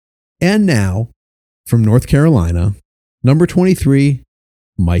And now, from North Carolina, number 23,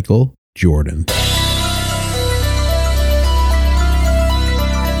 Michael Jordan.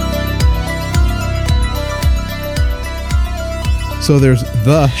 So there's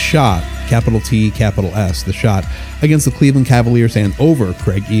the shot, capital T, capital S, the shot against the Cleveland Cavaliers and over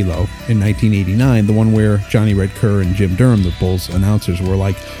Craig Elo in 1989, the one where Johnny Red Kerr and Jim Durham, the Bulls announcers, were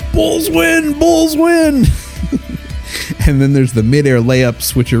like, Bulls win, Bulls win. And then there's the midair layup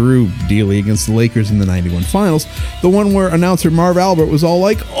switcheroo dealie against the Lakers in the 91 finals, the one where announcer Marv Albert was all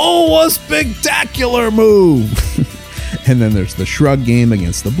like, oh, a spectacular move. And then there's the shrug game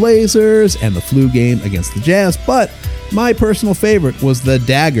against the Blazers and the flu game against the Jazz. But my personal favorite was the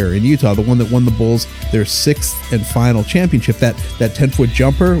dagger in Utah, the one that won the Bulls their sixth and final championship, that 10-foot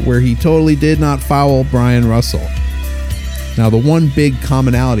jumper where he totally did not foul Brian Russell. Now, the one big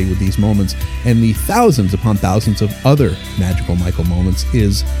commonality with these moments and the thousands upon thousands of other magical Michael moments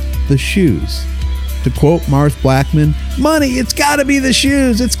is the shoes. To quote Mars Blackman, money, it's got to be the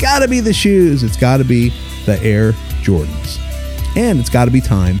shoes. It's got to be the shoes. It's got to be the Air Jordans. And it's got to be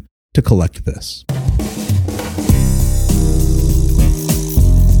time to collect this.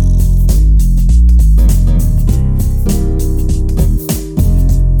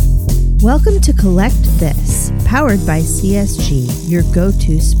 Welcome to Collect This, powered by CSG, your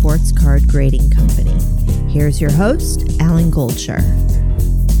go-to sports card grading company. Here's your host, Alan Goldshar.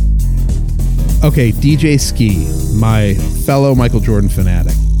 Okay, DJ Skee, my fellow Michael Jordan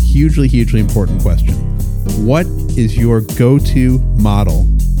fanatic, hugely important question. What is your go-to model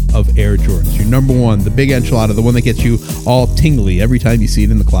of Air Jordans? Your number one, the big enchilada, the one that gets you all tingly every time you see it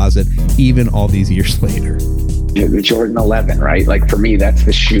in the closet, even all these years later. The Jordan 11, right? Like for me, that's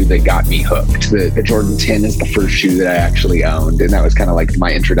the shoe that got me hooked. The Jordan 10 is the first shoe that I actually owned, and that was kind of like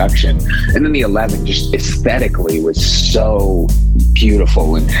my introduction. And then the 11 just aesthetically was so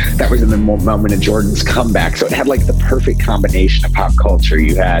beautiful, and that was in the moment of Jordan's comeback. So it had like the perfect combination of pop culture.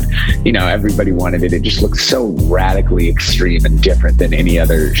 You had, everybody wanted it. It just looked so radically extreme and different than any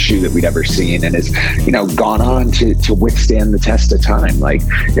other shoe that we'd ever seen, and has, gone on to withstand the test of time. Like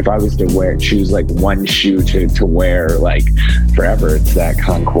if I was to choose like one shoe to wear like forever, it's that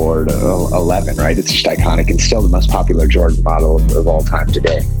Concord 11, right? It's just iconic and still the most popular Jordan model of all time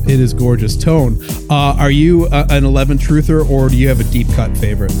today. It is gorgeous. Tone, are you an 11 truther, or do you have a deep cut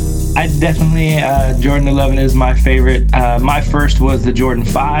favorite? I definitely, Jordan 11 is my favorite. My first was the Jordan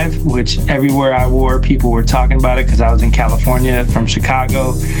 5, which everywhere I wore, people were talking about it because I was in California from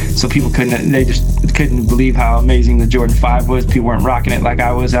Chicago. So people just couldn't believe how amazing the Jordan 5 was. People weren't rocking it like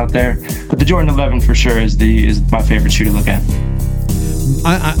I was out there. But the Jordan 11 for sure is my favorite shoe to look at.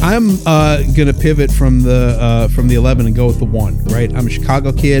 I'm gonna pivot from the 11 and go with the 1. Right, I'm a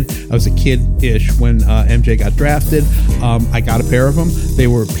Chicago kid. I was a kid-ish when MJ got drafted. I got a pair of them. They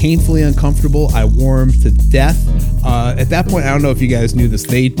were painfully uncomfortable. I wore them to death. At that point, I don't know if you guys knew this.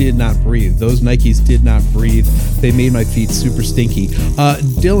 They did not breathe. Those Nikes did not breathe. They made my feet super stinky.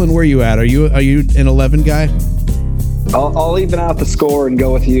 Dylan, where are you at? Are you an 11 guy? I'll even out the score and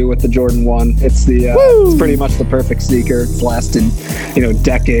go with you with the Jordan 1. It's it's pretty much the perfect sneaker. It's lasted,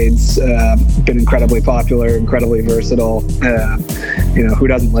 decades. Been incredibly popular, incredibly versatile. Who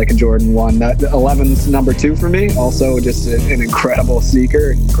doesn't like a Jordan 1? That 11's number 2 for me. Also, just an incredible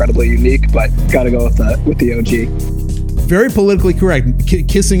sneaker, incredibly unique. But got to go with the OG. Very politically correct,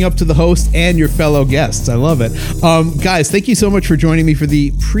 kissing up to the host and your fellow guests. I love it. Guys, thank you so much for joining me for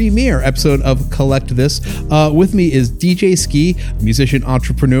the premiere episode of Collect This. With me is DJ Skee, musician,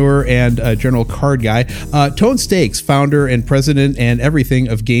 entrepreneur, and general card guy. Tone Stakes, founder and president and everything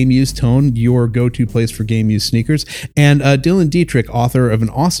of Game Use Tone, your go-to place for game use sneakers. And Dylan Dittrich, author of an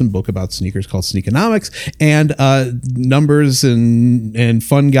awesome book about sneakers called Sneakonomics, and numbers and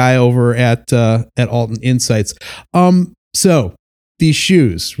fun guy over at Alton Insights. So these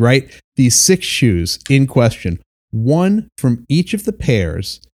shoes, right? These 6 shoes in question, 1 from each of the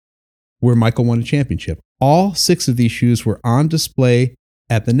pairs where Michael won a championship. All 6 of these shoes were on display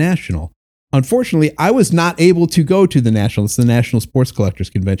at the National. Unfortunately, I was not able to go to the National. It's the National Sports Collectors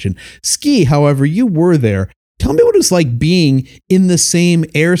Convention. Skee, however, you were there. Tell me what it's like being in the same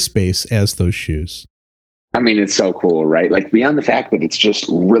airspace as those shoes. I mean, it's so cool, right? Like beyond the fact that it's just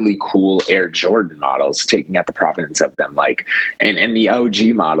really cool Air Jordan models, taking out the provenance of them, like, and the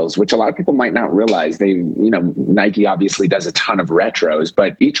OG models, which a lot of people might not realize. Nike obviously does a ton of retros,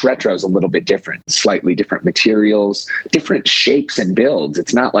 but each retro is a little bit different, slightly different materials, different shapes and builds.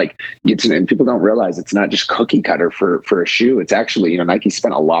 It's not like and people don't realize it's not just cookie cutter for a shoe. It's actually, Nike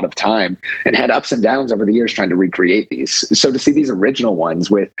spent a lot of time and had ups and downs over the years trying to recreate these. So to see these original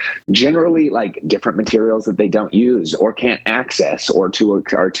ones with generally like different materials details that they don't use or can't access or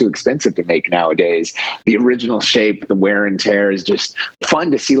are too expensive to make nowadays. The original shape, the wear and tear is just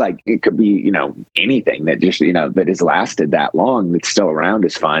fun to see. Like it could be, anything that just, that has lasted that long that's still around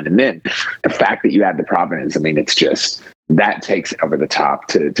is fun. And then the fact that you add the provenance, I mean, it's just, that takes it over the top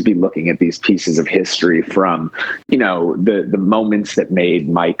to be looking at these pieces of history from, the moments that made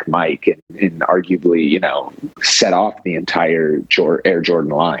Mike and arguably, set off the entire Air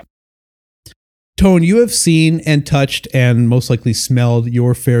Jordan line. Tone, you have seen and touched and most likely smelled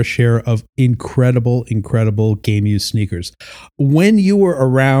your fair share of incredible game use sneakers. When you were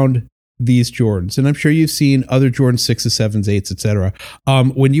around these Jordans, and I'm sure you've seen other Jordan 6s, 7s, 8s, etc.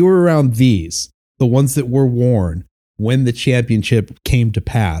 When you were around these, the ones that were worn when the championship came to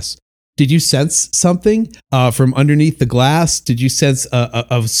pass, did you sense something from underneath the glass? Did you sense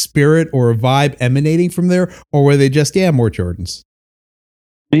a spirit or a vibe emanating from there? Or were they just, more Jordans?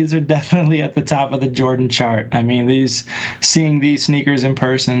 These are definitely at the top of the Jordan chart. I mean, seeing these sneakers in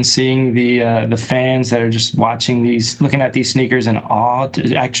person, seeing the fans that are just watching these, looking at these sneakers in awe,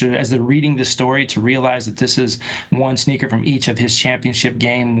 actually, as they're reading the story, to realize that this is one sneaker from each of his championship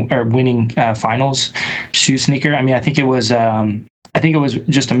game or winning finals shoe sneaker. I mean, I think it was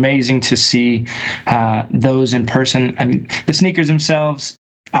just amazing to see those in person. I mean, the sneakers themselves,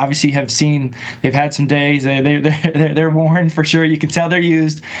 obviously they've had some days. They're worn for sure. You can tell they're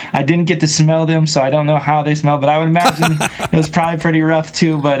used. I didn't get to smell them, so I don't know how they smell, but I would imagine it was probably pretty rough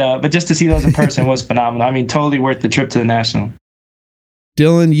too. But just to see those in person was phenomenal. I mean, totally worth the trip to the National.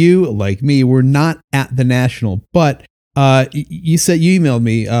 Dylan, you, like me, were not at the National, but you emailed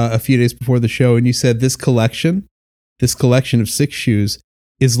me a few days before the show, and you said this collection of 6 shoes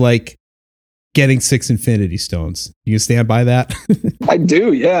is like getting 6 Infinity Stones. You stand by that? I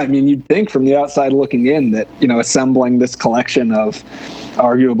do, yeah. I mean, you'd think from the outside looking in that, assembling this collection of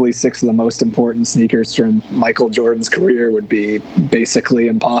arguably 6 of the most important sneakers from Michael Jordan's career would be basically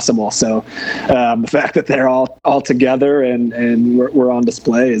impossible. So the fact that they're all together and we're on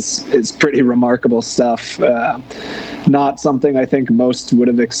display is pretty remarkable stuff. Not something I think most would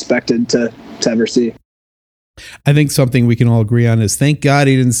have expected to ever see. I think something we can all agree on is thank God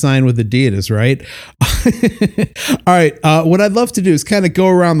he didn't sign with Adidas, right? All right. What I'd love to do is kind of go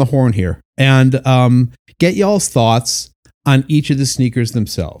around the horn here and get y'all's thoughts on each of the sneakers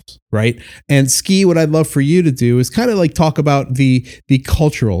themselves, right? And Skee, what I'd love for you to do is kind of like talk about the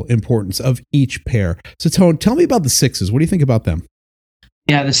cultural importance of each pair. So Tone, tell me about the 6s. What do you think about them?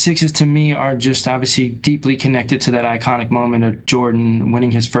 Yeah, the 6s to me are just obviously deeply connected to that iconic moment of Jordan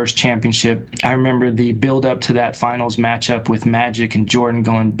winning his first championship. I remember the build up to that finals matchup with Magic and Jordan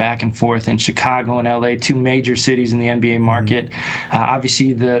going back and forth in Chicago and LA, 2 major cities in the NBA market.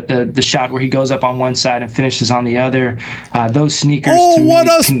 Obviously the shot where he goes up on one side and finishes on the other. Those sneakers. Oh, what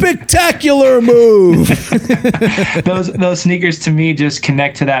a spectacular move! Those sneakers to me just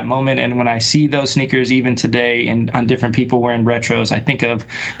connect to that moment. And when I see those sneakers even today and on different people wearing retros, I think of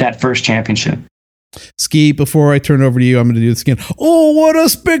that first championship. Skee, before I turn over to you, I'm going to do this again. Oh, what a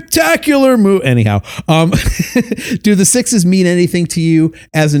spectacular move. Anyhow, do the 6s mean anything to you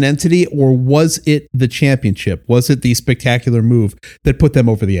as an entity, or was it the championship? Was it the spectacular move that put them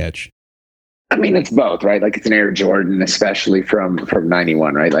over the edge? I mean, it's both, right? Like it's an Air Jordan, especially from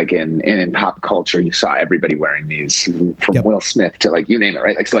 91, right? Like in pop culture, you saw everybody wearing these from Will Smith to like, you name it,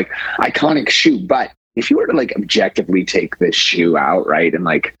 right? Like, so like iconic shoe, but if you were to like objectively take this shoe out, right, and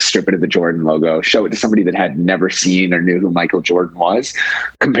like strip it of the Jordan logo, show it to somebody that had never seen or knew who Michael Jordan was,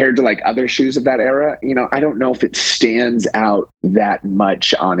 compared to like other shoes of that era, I don't know if it stands out that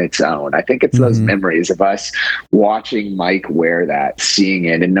much on its own. I think it's those memories of us watching Mike wear that, seeing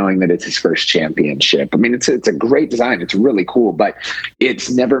it, and knowing that it's his first championship. I mean, it's a great design. It's really cool, but it's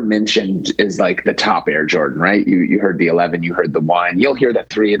never mentioned as like the top Air Jordan, right? You heard the 11, you heard the 1. You'll hear the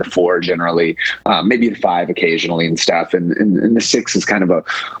 3 and the 4 generally, maybe the 5 occasionally and stuff. And the 6 is kind of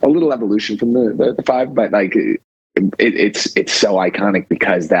a little evolution from the 5, but like it's so iconic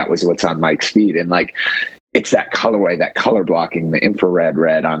because that was what's on Mike's feet. And like, it's that colorway, that color blocking, the infrared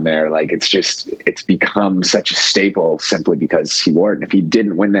red on there. Like it's become such a staple simply because he wore it. And if he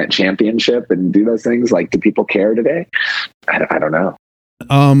didn't win that championship and do those things, like, do people care today? I don't know.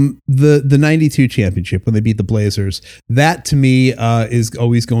 The 92 championship when they beat the Blazers, that to me is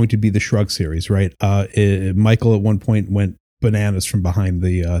always going to be the Shrug series, right? Michael at one point went bananas from behind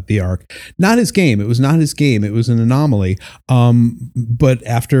the arc. Not his game. It was not his game. It was an anomaly. But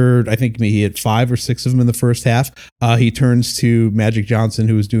after I think he hit 5 or 6 of them in the first half, he turns to Magic Johnson,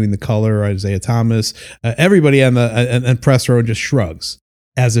 who was doing the color, Isaiah Thomas, everybody on the and press row, and just shrugs.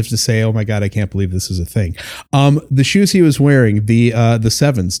 as if to say, "Oh my God, I can't believe this is a thing." The shoes he was wearing, the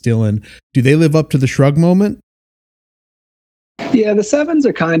 7s, Dylan, do they live up to the shrug moment? Yeah, the 7s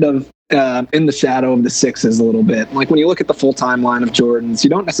are kind of in the shadow of the 6s a little bit. Like when you look at the full timeline of Jordans, you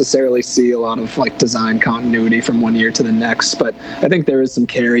don't necessarily see a lot of like design continuity from one year to the next, but I think there is some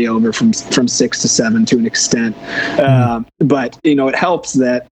carryover from 6 to 7 to an extent. But it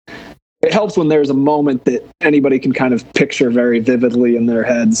helps when there's a moment that anybody can kind of picture very vividly in their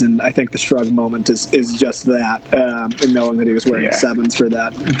heads, and I think the shrug moment is just that, and knowing that he was wearing 7s for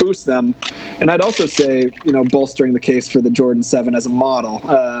that boosts them. And I'd also say, bolstering the case for the Jordan 7 as a model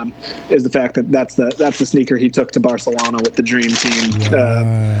is the fact that that's the sneaker he took to Barcelona with the Dream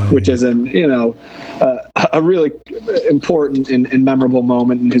Team, which is a really important and memorable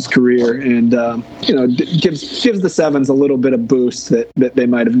moment in his career, and gives the 7s a little bit of boost that they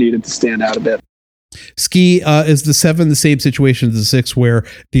might have needed to stand out a bit. Skee, is the 7 the same situation as the 6 where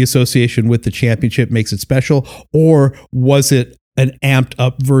the association with the championship makes it special, or was it an amped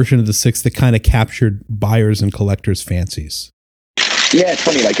up version of the 6 that kind of captured buyers and collectors' fancies? Yeah, it's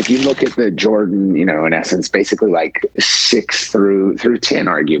funny. Like if you look at the Jordan, in essence, basically like 6 through 10,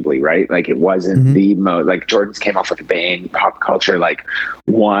 arguably, right? Like it wasn't the most, like Jordans came off with a bang, pop culture, like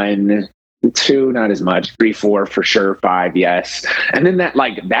 1, 2, not as much, 3, 4 for sure, 5, yes. And then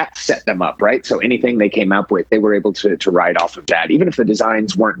that set them up, right? So anything they came up with, they were able to ride off of that, even if the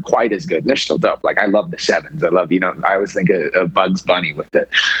designs weren't quite as good. They're still dope. Like I love the 7s. I love, I always think of Bugs Bunny with the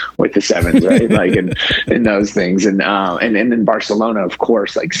 7s, right? Like and those things. And then Barcelona, of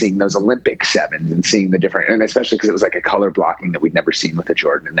course, like seeing those Olympic 7s and seeing the different, and especially because it was like a color blocking that we'd never seen with the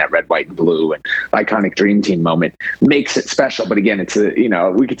Jordan, and that red, white, and blue and iconic Dream Team moment makes it special. But again, it's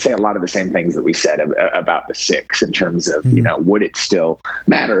we could say a lot of the same things that we said about the 6 in terms of, would it still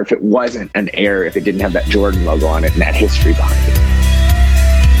matter if it wasn't an Air, if it didn't have that Jordan logo on it and that history behind it?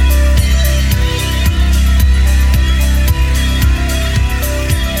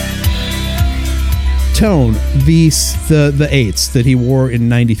 Tone, the 8s that he wore in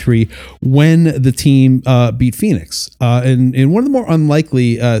 '93 when the team beat Phoenix in one of the more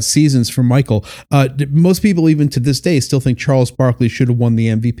unlikely seasons for Michael. Most people, even to this day, still think Charles Barkley should have won the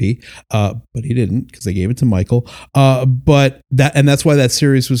MVP, but he didn't because they gave it to Michael. But that's why that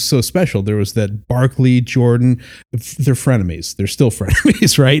series was so special. There was that Barkley, Jordan, they're frenemies. They're still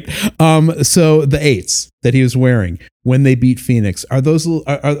frenemies, right? So the 8s that he was wearing when they beat Phoenix, are those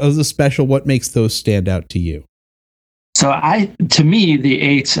special? What makes those stand out to you? So to me, the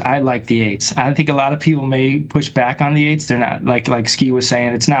 8s, I like the 8s. I think a lot of people may push back on the 8s. They're not, like Skee was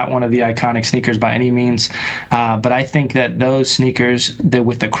saying, it's not one of the iconic sneakers by any means. But I think that those sneakers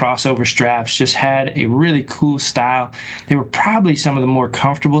with the crossover straps just had a really cool style. They were probably some of the more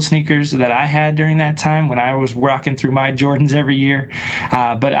comfortable sneakers that I had during that time when I was rocking through my Jordans every year.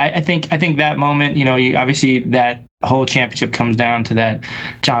 But I think that moment, obviously that whole championship comes down to that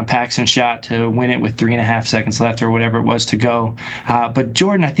John Paxson shot to win it with 3.5 seconds left or whatever it was to go. But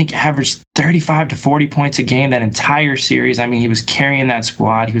Jordan, I think, averaged 35 to 40 points a game that entire series. I mean, he was carrying that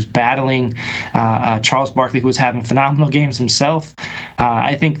squad. He was battling Charles Barkley, who was having phenomenal games himself.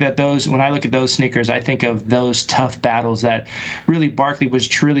 I think that when I look at those sneakers, I think of those tough battles that really Barkley was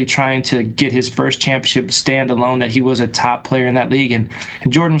truly trying to get his first championship standalone, that he was a top player in that league. And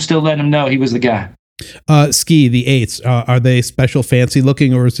Jordan was still letting him know he was the guy. Skee, the 8s, are they special, fancy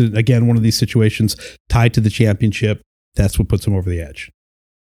looking, or is it, again, one of these situations tied to the championship? That's what puts them over the edge.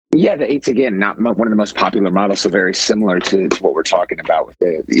 Yeah, the 8s, again, not one of the most popular models, so very similar to what we're talking about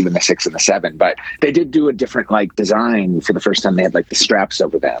with even the 6 and the 7. But they did do a different design for the first time. They had the straps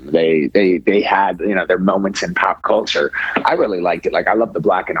over them. They had their moments in pop culture. I really liked it. I love the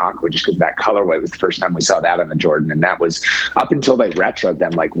black and aqua just because that colorway was the first time we saw that on the Jordan, and that was up until they retroed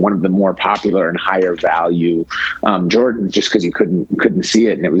them one of the more popular and higher value Jordans, just because you couldn't see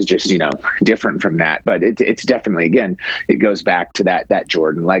it, and it was just different from that. But it's definitely, again, it goes back to that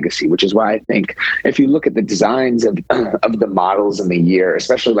Jordan legacy, which is why I think if you look at the designs of the models in the year,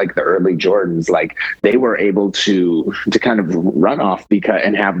 especially the early Jordans, they were able to kind of run off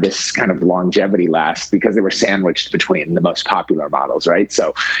and have this kind of longevity last because they were sandwiched between the most popular models, right?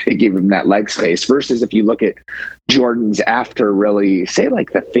 So it gave them that leg space versus if you look at Jordans after really say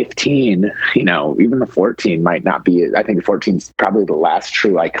the 15, even the 14 might not be, I think the 14 is probably the last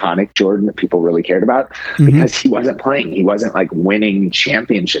true iconic Jordan that people really cared about because he wasn't playing. He wasn't winning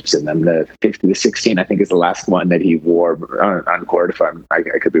championships in them. The 50 to 16, I think, is the last one that he wore on court. If I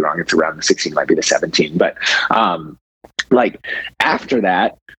could be wrong, it's around the 16, might be the 17. But after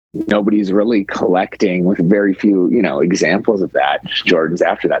that, nobody's really collecting, with very few, examples of that, Jordans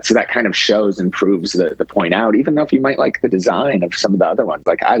after that. So that kind of shows and proves the point out, even though if you might like the design of some of the other ones.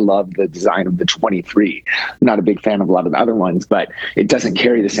 Like, I love the design of the 23. I'm not a big fan of a lot of the other ones, but it doesn't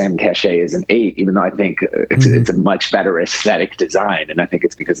carry the same cachet as an 8, even though I think it's a much better aesthetic design. And I think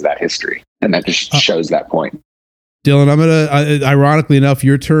it's because of that history. And that just shows that point. Dylan, I'm going to, ironically enough,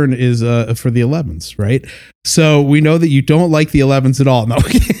 your turn is for the 11s, right? So we know that you don't like the 11s at all. No.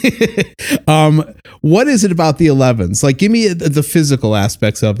 What is it about the 11s? Like, give me the physical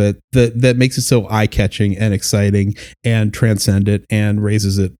aspects of it that makes it so eye-catching and exciting and transcendent and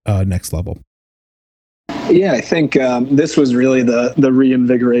raises it next level. Yeah, I think this was really the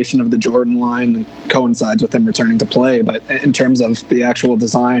reinvigoration of the Jordan line, and coincides with him returning to play. But in terms of the actual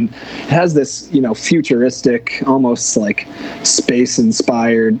design, it has this, futuristic, almost like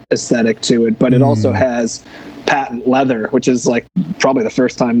space-inspired aesthetic to it. But it also has patent leather, which is like probably the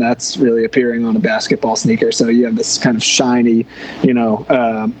first time that's really appearing on a basketball sneaker. So you have this kind of shiny,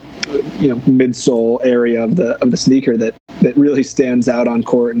 midsole area of the sneaker that really stands out on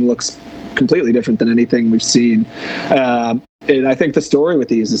court and looks completely different than anything we've seen. And I think the story with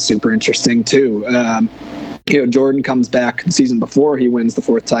these is super interesting too. Jordan comes back the season before he wins the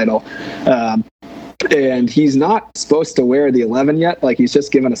 4th title. And he's not supposed to wear the 11 yet. Like, he's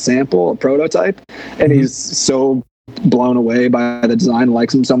just given a sample, a prototype, and he's so blown away by the design,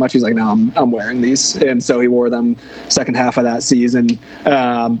 likes them so much, he's like, no, I'm wearing these. And so he wore them second half of that season,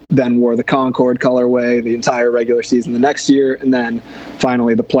 then wore the Concord colorway the entire regular season the next year, and then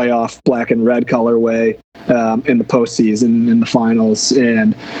finally the playoff black and red colorway in the postseason, in the finals.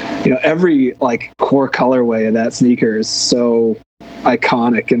 And every like core colorway of that sneaker is so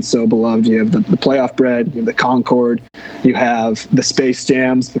iconic and so beloved. You have the playoff bread, you have the Concord, you have the Space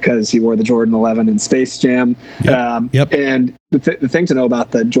Jams, because he wore the Jordan 11 in Space Jam. Yep. And the thing to know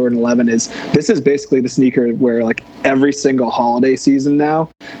about the Jordan 11 is this is basically the sneaker where, like, every single holiday season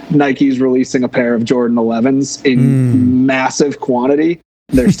now, Nike's releasing a pair of Jordan 11s in massive quantity.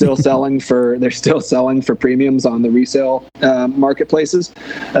 They're still selling for premiums on the resale marketplaces,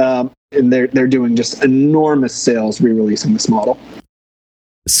 and they're doing just enormous sales re-releasing this model.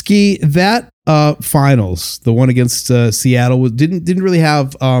 Skee, that finals, the one against Seattle, didn't really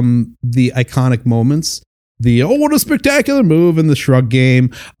have the iconic moments. The what a spectacular move in the shrug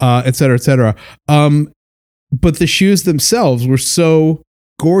game, et cetera, et cetera. But the shoes themselves were so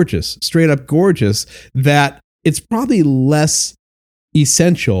gorgeous, straight up gorgeous, that it's probably less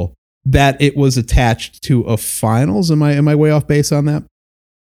essential that it was attached to a finals. Am I way off base on that?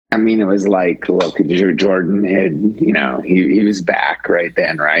 I mean, it was like, look, Jordan had, he was back right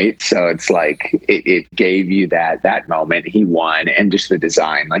then, right? So it's like, it gave you that moment. He won, and just the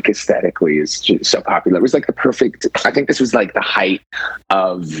design, like, aesthetically is just so popular. It was like I think this was like the height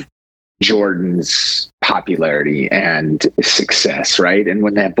of Jordan's popularity and success, right? And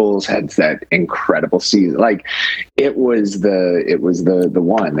when that Bulls had that incredible season, like, it was the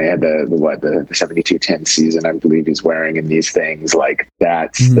one. They had the 72-10 season, I believe he's wearing in these things. Like,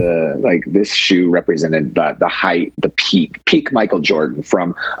 that's this shoe represented the height, the peak Michael Jordan,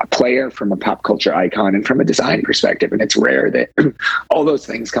 from a player, from a pop culture icon, and from a design perspective. And it's rare that all those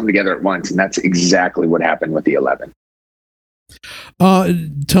things come together at once, and that's exactly what happened with the 11.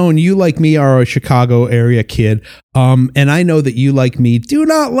 Tone, you, like me, are a Chicago area kid, and I know that you, like me, do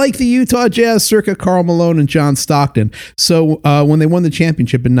not like the Utah Jazz circa Karl Malone and John Stockton. So when they won the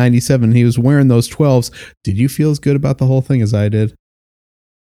championship in '97, he was wearing those 12s. Did you feel as good about the whole thing as I did?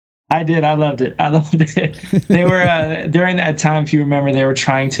 I did. I loved it. They were during that time, if you remember, they were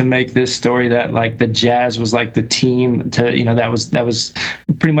trying to make this story that, like, the Jazz was like the team to, that was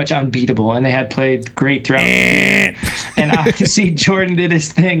pretty much unbeatable, and they had played great throughout. And obviously Jordan did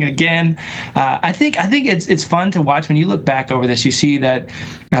his thing again. I think it's fun to watch when you look back over this. You see that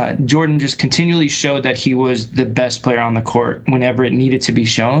Jordan just continually showed that he was the best player on the court whenever it needed to be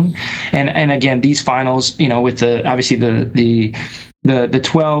shown. And again, these finals, with the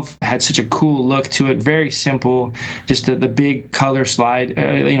 12 had such a cool look to it, very simple, just the big color slide,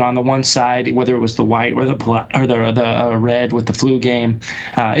 on the one side, whether it was the white or the red with the flu game.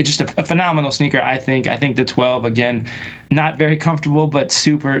 It's just a phenomenal sneaker, I think. I think the 12, again, not very comfortable, but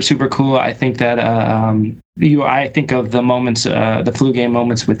super, super cool. I think that I think of the moments, the flu game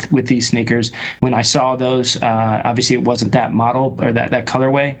moments with these sneakers. When I saw those, obviously it wasn't that model or that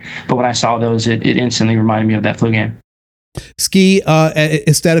colorway, but when I saw those, it instantly reminded me of that flu game. Skee,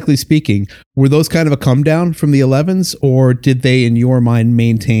 aesthetically speaking, were those kind of a come down from the 11s, or did they, in your mind,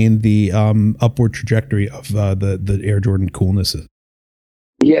 maintain the upward trajectory of the Air Jordan coolness?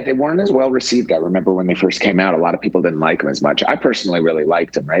 Yeah, they weren't as well received. I remember when they first came out, a lot of people didn't like them as much. I personally really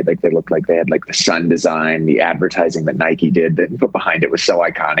liked them, right? Like they looked like they had like the sun design, the advertising that Nike did that put behind it was so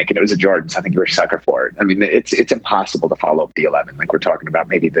iconic, and it was a Jordan, so I think you were a sucker for it. I mean, it's impossible to follow up the 11. Like we're talking about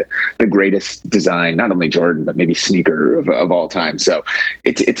maybe the greatest design, not only Jordan, but maybe sneaker of all time. So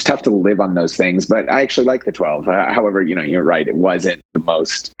it's tough to live on those things, but I actually like the 12. However, you're right. It wasn't the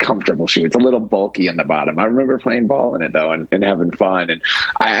most comfortable shoe. It's a little bulky on the bottom. I remember playing ball in it though, and having fun. And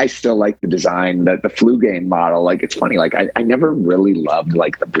I still like the design, the flu game model. Like it's funny, like I never really loved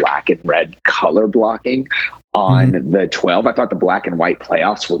like the black and red color blocking on the 12. I thought the black and white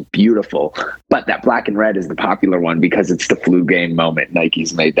playoffs were beautiful, but that black and red is the popular one because it's the flu game moment.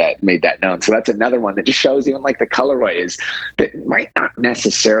 Nike's made that known. So that's another one that just shows even like the colorways that might not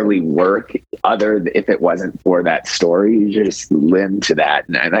necessarily work other if it wasn't for that story. You just lend to that.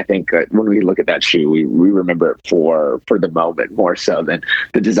 And I think when we look at that shoe, we remember it for the moment more so than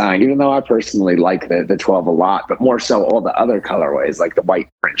the design, even though I personally like the 12 a lot, but more so all the other colorways, like the white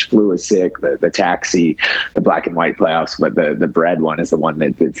French blue is sick, the taxi, the black and white playoffs, but the bread one is the one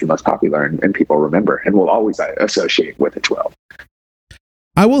that's the most popular and people remember and will always associate with the 12.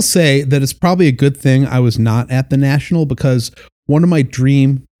 I will say that it's probably a good thing I was not at the National, because one of my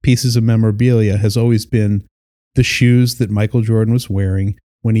dream pieces of memorabilia has always been the shoes that Michael Jordan was wearing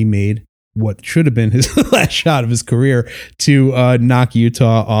when he made what should have been his last shot of his career to knock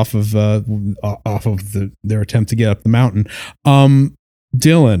Utah off of their attempt to get up the mountain.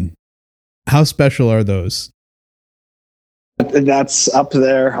 Dylan, how special are those? That's up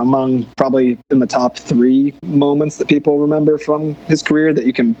there among probably in the top 3 moments that people remember from his career that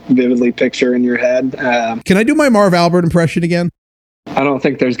you can vividly picture in your head. Can I do my Marv Albert impression again? I don't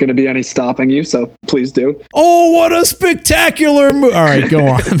think there's going to be any stopping you, so please do. Oh, what a spectacular move. All right, go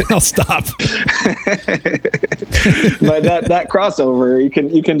on. I'll stop. But that crossover,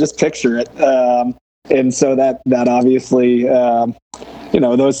 you can just picture it. And so that obviously,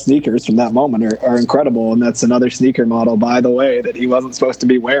 those sneakers from that moment are incredible. And that's another sneaker model, by the way, that he wasn't supposed to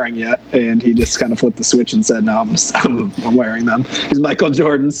be wearing yet. And he just kind of flipped the switch and said, no, I'm wearing them. He's Michael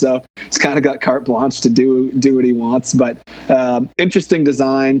Jordan, so he's kind of got carte blanche to do what he wants. But interesting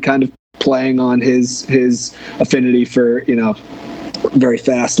design, kind of playing on his affinity for, very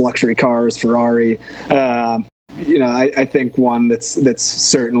fast luxury cars, Ferrari. I think one that's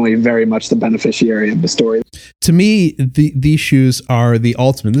certainly very much the beneficiary of the story. To me, these shoes are the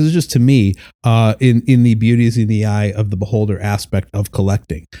ultimate. This is just to me, in the beauty is in the eye of the beholder aspect of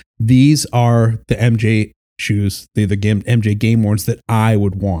collecting. These are the MJ shoes, the MJ game worns that I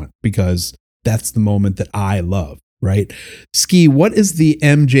would want, because that's the moment that I love, right? Skee, what is the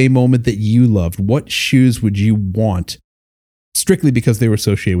MJ moment that you loved? What shoes would you want strictly because they were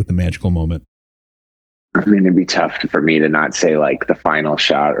associated with the magical moment? I mean, it'd be tough for me to not say like the final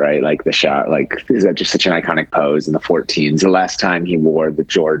shot, right? Like the shot, like is that just such an iconic pose in the 14s? The last time he wore the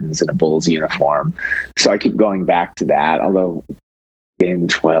Jordans in a Bulls uniform. So I keep going back to that, although game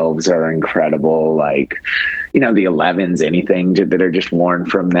 12s are incredible. Like, the 11s, anything that are just worn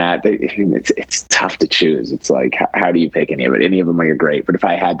from that, it's tough to choose. It's like, how do you pick any of it? Any of them are great. But if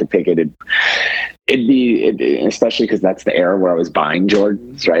I had to pick it, it'd be especially because that's the era where I was buying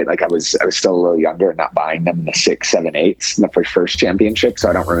Jordans, right? Like I was still a little younger and not buying them in the 6, 7, 8s in the first championship. So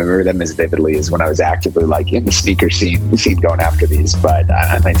I don't remember them as vividly as when I was actively like in the sneaker scene going after these. But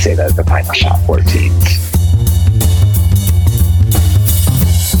I might say that the final shot 14s.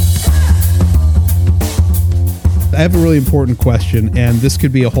 I have a really important question, and this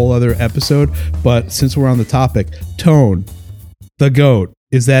could be a whole other episode, but since we're on the topic, Tone, the GOAT.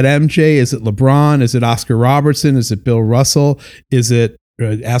 Is that MJ? Is it LeBron? Is it Oscar Robertson? Is it Bill Russell? Is it,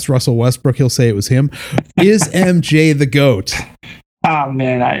 ask Russell Westbrook, he'll say it was him. Is MJ the GOAT? Oh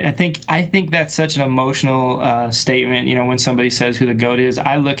man, I think that's such an emotional statement. When somebody says who the GOAT is,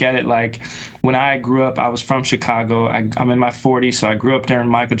 I look at it like when I grew up. I was from Chicago. I'm in my 40s, so I grew up during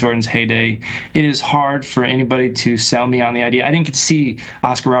Michael Jordan's heyday. It is hard for anybody to sell me on the idea. I didn't get to see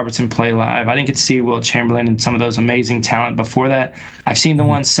Oscar Robertson play live. I didn't get to see Wilt Chamberlain and some of those amazing talent before that. I've seen the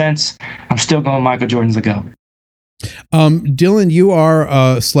ones since. I'm still going Michael Jordan's the GOAT. Dylan, you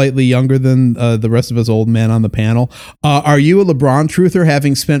are slightly younger than the rest of us old men on the panel. Are you a LeBron truther,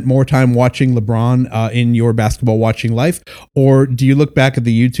 having spent more time watching LeBron in your basketball watching life? Or do you look back at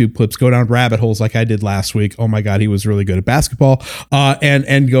the YouTube clips, go down rabbit holes like I did last week? Oh my God, he was really good at basketball,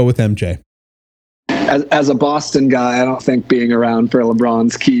 and go with MJ? As a Boston guy, I don't think being around for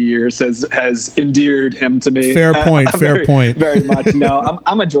LeBron's key years has endeared him to me. Fair point. Very much. No,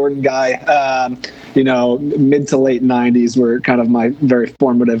 I'm a Jordan guy. mid to late 90s were kind of my very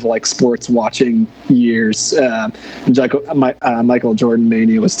formative like sports watching years. Michael Jordan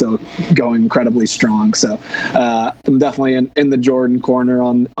mania was still going incredibly strong. So I'm definitely in the Jordan corner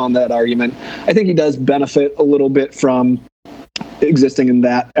on that argument. I think he does benefit a little bit from existing in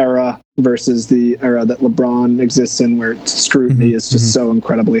that era versus the era that LeBron exists in, where scrutiny is just so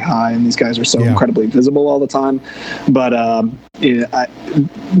incredibly high and these guys are so incredibly visible all the time. But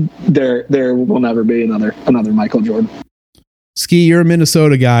there will never be another Michael Jordan. Skee, you're a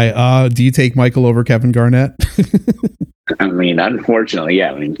Minnesota guy. Do you take Michael over Kevin Garnett? I mean, unfortunately,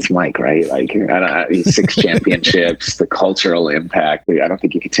 yeah. I mean, it's Mike, right? Like, he's 6 championships, the cultural impact. I don't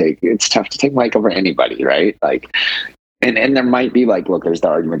think you could take. It's tough to take Mike over anybody, right? Like, and there might be like, look, there's the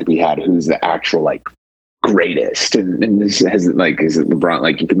argument to be had: who's the actual like greatest? And this has like, is it LeBron?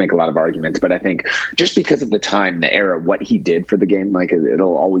 Like, you can make a lot of arguments, but I think just because of the time, the era, what he did for the game, like,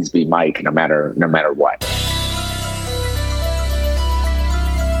 it'll always be Mike, no matter what.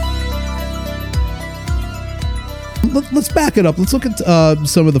 Let's back it up. Let's look at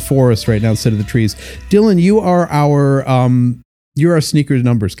some of the forest right now instead of the trees. Dylan, you are our sneaker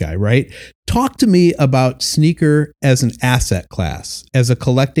numbers guy, right? Talk to me about sneaker as an asset class, as a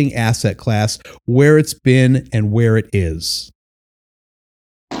collecting asset class, where it's been and where it is.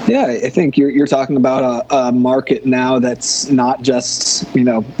 Yeah, I think you're talking about a market now that's not just,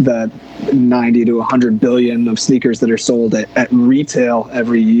 the 90 to 100 billion of sneakers that are sold at retail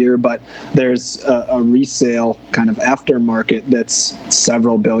every year, but there's a resale kind of aftermarket that's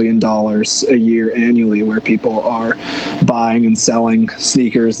several $1 billion a year annually, where people are buying and selling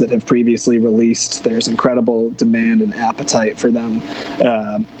sneakers that have previously released. There's incredible demand and appetite for them.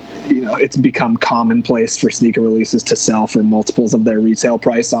 It's become commonplace for sneaker releases to sell for multiples of their retail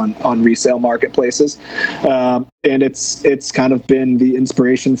price on resale marketplaces. And it's kind of been the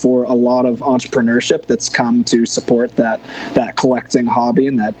inspiration for a lot of entrepreneurship that's come to support that collecting hobby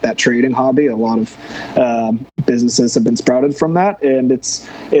and that trading hobby. A lot of businesses have been sprouted from that, and it's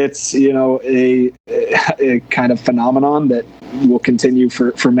a kind of phenomenon that will continue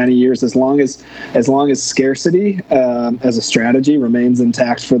for many years as long as scarcity as a strategy remains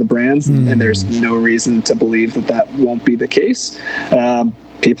intact for the brands, and there's no reason to believe that won't be the case.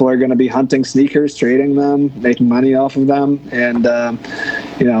 People are going to be hunting sneakers, trading them, making money off of them, and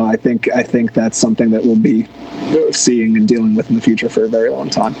I think that's something that we'll be seeing and dealing with in the future for a very long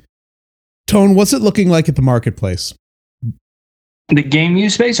time. Tone, what's it looking like at the marketplace? The game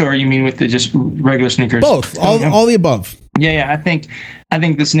use space, or you mean with the just regular sneakers? Both, all the above. Yeah. I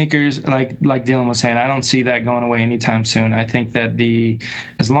think the sneakers, like Dylan was saying, I don't see that going away anytime soon. I think that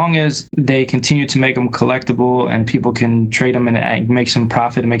as long as they continue to make them collectible and people can trade them and make some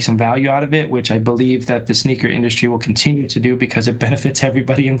profit and make some value out of it, which I believe that the sneaker industry will continue to do because it benefits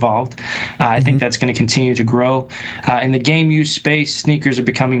everybody involved. I think that's going to continue to grow. In the game use space, sneakers are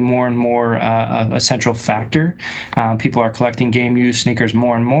becoming more and more a central factor. People are collecting game use sneakers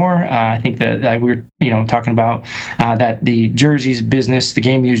more and more. I think that we're talking about that the jerseys business, the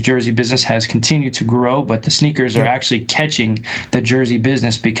game used jersey business has continued to grow, but the sneakers are actually catching the jersey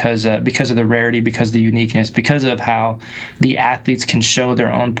business because of the rarity, because of the uniqueness, because of how the athletes can show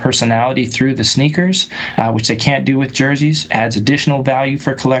their own personality through the sneakers, which they can't do with jerseys. Adds additional value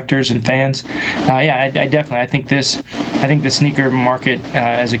for collectors and fans. I think the sneaker market,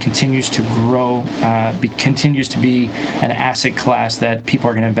 as it continues to grow, continues to be an asset class that people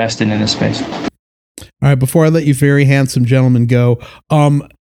are going to invest in this space. All right, before I let you very handsome gentlemen go,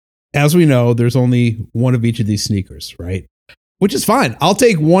 as we know, there's only one of each of these sneakers, right? Which is fine. I'll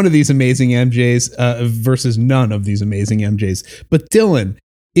take one of these amazing MJs versus none of these amazing MJs. But Dylan,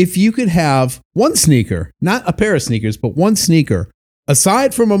 if you could have one sneaker, not a pair of sneakers, but one sneaker,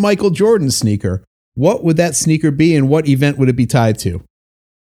 aside from a Michael Jordan sneaker, what would that sneaker be and what event would it be tied to?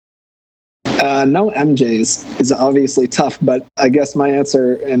 No MJs is obviously tough, but I guess my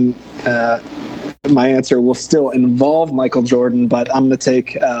answer will still involve Michael Jordan, but I'm going to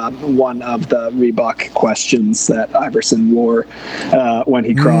take one of the Reebok questions that Iverson wore when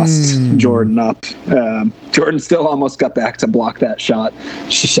he crossed Jordan up. Jordan still almost got back to block that shot.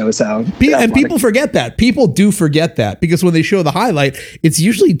 She shows how. And people forget that. People do forget that because when they show the highlight, it's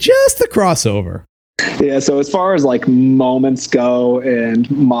usually just the crossover. Yeah, so as far as like moments go and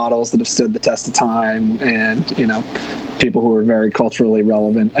models that have stood the test of time and, people who are very culturally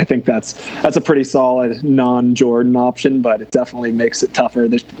relevant, I think that's a pretty solid non-Jordan option, but it definitely makes it tougher.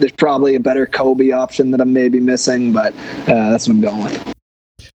 There's probably a better Kobe option that I'm maybe missing, but that's what I'm going with.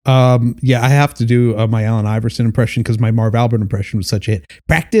 I have to do my Allen Iverson impression because my Marv Albert impression was such a hit.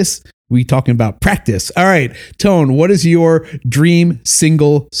 Practice? We talking about practice. All right, Tone, what is your dream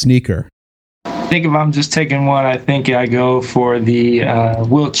single sneaker? think if I'm just taking one, I think I go for the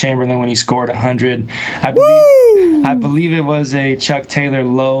Wilt Chamberlain when he scored 100. I believe it was a Chuck Taylor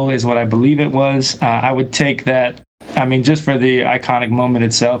low is what I believe it was. I would take that. I mean, just for the iconic moment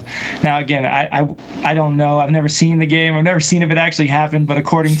itself. Now, again, I don't know. I've never seen the game. I've never seen if it actually happened. But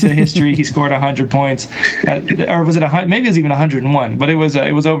according to history, he scored 100 points, or was it 100? Maybe it was even 101. But it was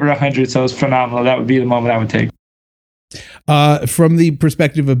over 100, so it was phenomenal. That would be the moment I would take. From the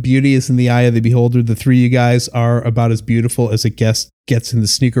perspective of beauty is in the eye of the beholder, the three of you guys are about as beautiful as it gets in the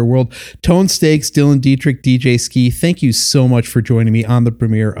sneaker world. Tone Stakes, Dylan Dittrich, DJ Skee, thank you so much for joining me on the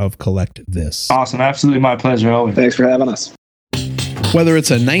premiere of Collect This. Awesome. Absolutely my pleasure, Owen. Thanks for having us. Whether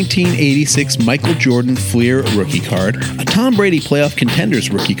it's a 1986 Michael Jordan Fleer rookie card, a Tom Brady playoff contenders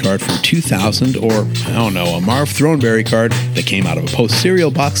rookie card from 2000, or, I don't know, a Marv Throneberry card that came out of a Post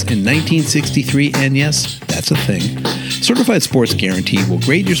cereal box in 1963, and yes, that's a thing. Certified Sports Guarantee will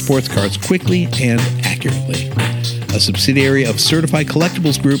grade your sports cards quickly and accurately. A subsidiary of Certified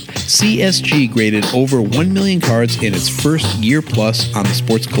Collectibles Group, CSG graded over 1 million cards in its first year plus on the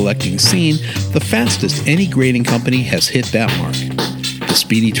sports collecting scene, the fastest any grading company has hit that mark. The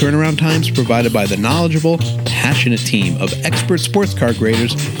speedy turnaround times provided by the knowledgeable, passionate team of expert sports card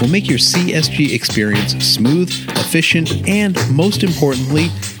graders will make your CSG experience smooth, efficient, and, most importantly,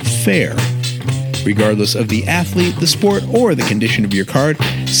 fair. Regardless of the athlete, the sport, or the condition of your card,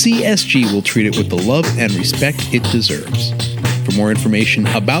 CSG will treat it with the love and respect it deserves. For more information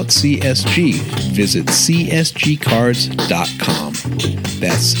about CSG, visit csgcards.com.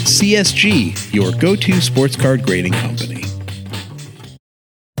 That's CSG, your go-to sports card grading company.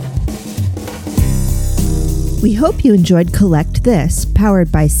 We hope you enjoyed Collect This,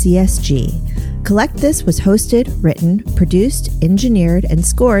 powered by CSG. Collect This was hosted, written, produced, engineered, and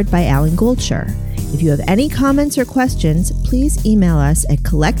scored by Alan Goldshire. If you have any comments or questions, please email us at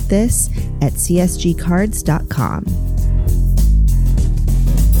collectthis@csgcards.com.